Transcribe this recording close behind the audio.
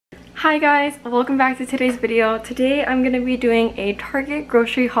Hi guys, welcome back to today's video. Today I'm going to be doing a Target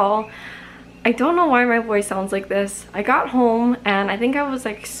grocery haul. I don't know why my voice sounds like this. I got home and I think I was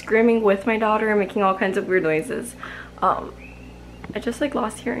like screaming with my daughter and making all kinds of weird noises. I just like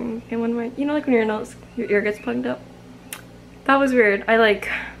lost hearing and when my, you know, like when your ear gets plugged up. That was weird.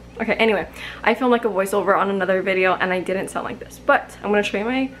 Okay, anyway, I filmed like a voiceover on another video and I didn't sound like this, but I'm going to show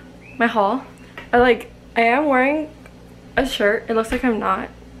you my haul. I am wearing a shirt. It looks like I'm not.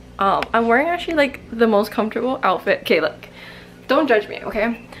 I'm wearing actually like the most comfortable outfit. Okay, look, don't judge me,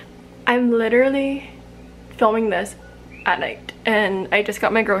 okay? I'm literally filming this at night and I just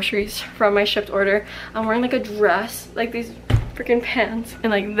got my groceries from my shipped order. I'm wearing like a dress, like these freaking pants,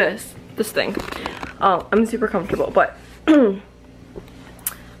 and like this thing. I'm super comfortable, but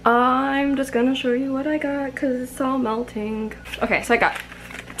I'm just gonna show you what I got because it's all melting. Okay, so I got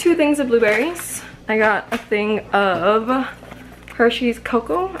 2 things of blueberries. I got a thing of Hershey's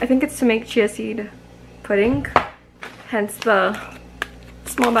cocoa. I think it's to make chia seed pudding, hence the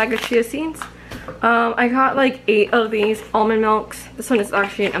small bag of chia seeds. I got like 8 of these almond milks. This one is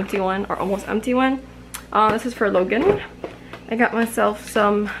actually an empty one, or almost empty one. This is for Logan. I got myself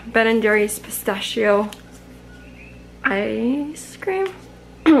some Ben & Jerry's pistachio ice cream.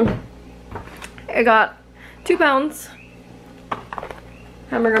 I got 2 pounds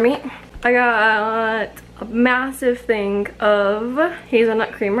hamburger meat. I got a massive thing of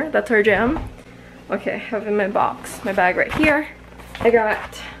hazelnut creamer. That's our jam. Okay, I have in my bag right here. I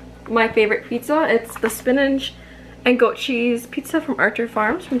got my favorite pizza. It's the spinach and goat cheese pizza from Archer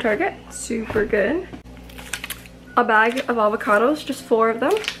Farms from Target. Super good. A bag of avocados, just 4 of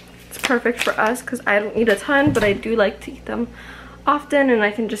them. It's perfect for us because I don't eat a ton, but I do like to eat them often and I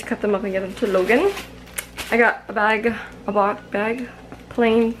can just cut them up and give them to Logan. I got a bag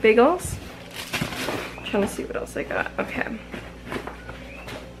plain bagels. Trying to see what else I got. Okay,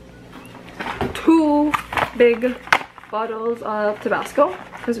 2 big bottles of Tabasco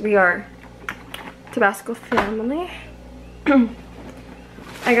because we are Tabasco family.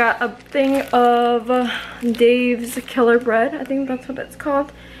 I got a thing of Dave's Killer Bread. I think that's what it's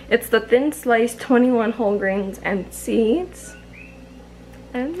called. It's the thin sliced 21 whole grains and seeds.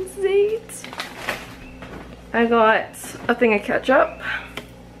 I got a thing of ketchup.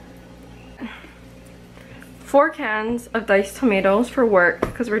 4 cans of diced tomatoes for work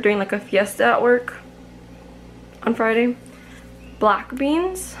because we're doing like a fiesta at work on Friday. Black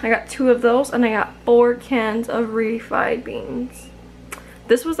beans, I got 2 of those, and I got 4 cans of refried beans.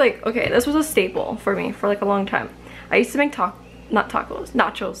 This was like, okay, this was a staple for me for like a long time. I used to make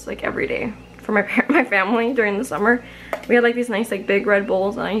nachos like every day for my family during the summer. We had like these nice like big red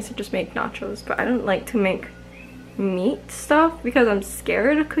bowls and I used to just make nachos, but I don't like to make meat stuff because I'm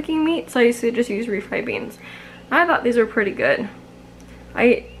scared of cooking meat, so I used to just use refried beans. I thought these were pretty good. I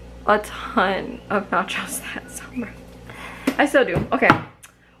ate a ton of nachos that summer. I still do. Okay,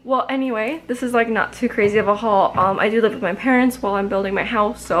 well anyway, this is like not too crazy of a haul. I do live with my parents while I'm building my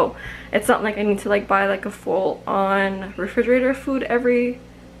house, so it's not like I need to like buy like a full-on refrigerator food every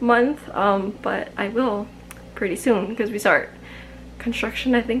month, but I will pretty soon because we start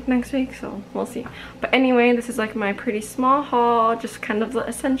construction I think next week, so we'll see. But anyway, this is like my pretty small haul, just kind of the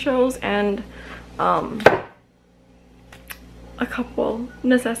essentials and a couple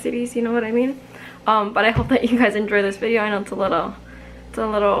necessities, you know what I mean. But I hope that you guys enjoy this video. I know it's a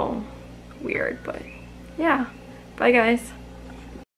little weird, but yeah. Bye guys.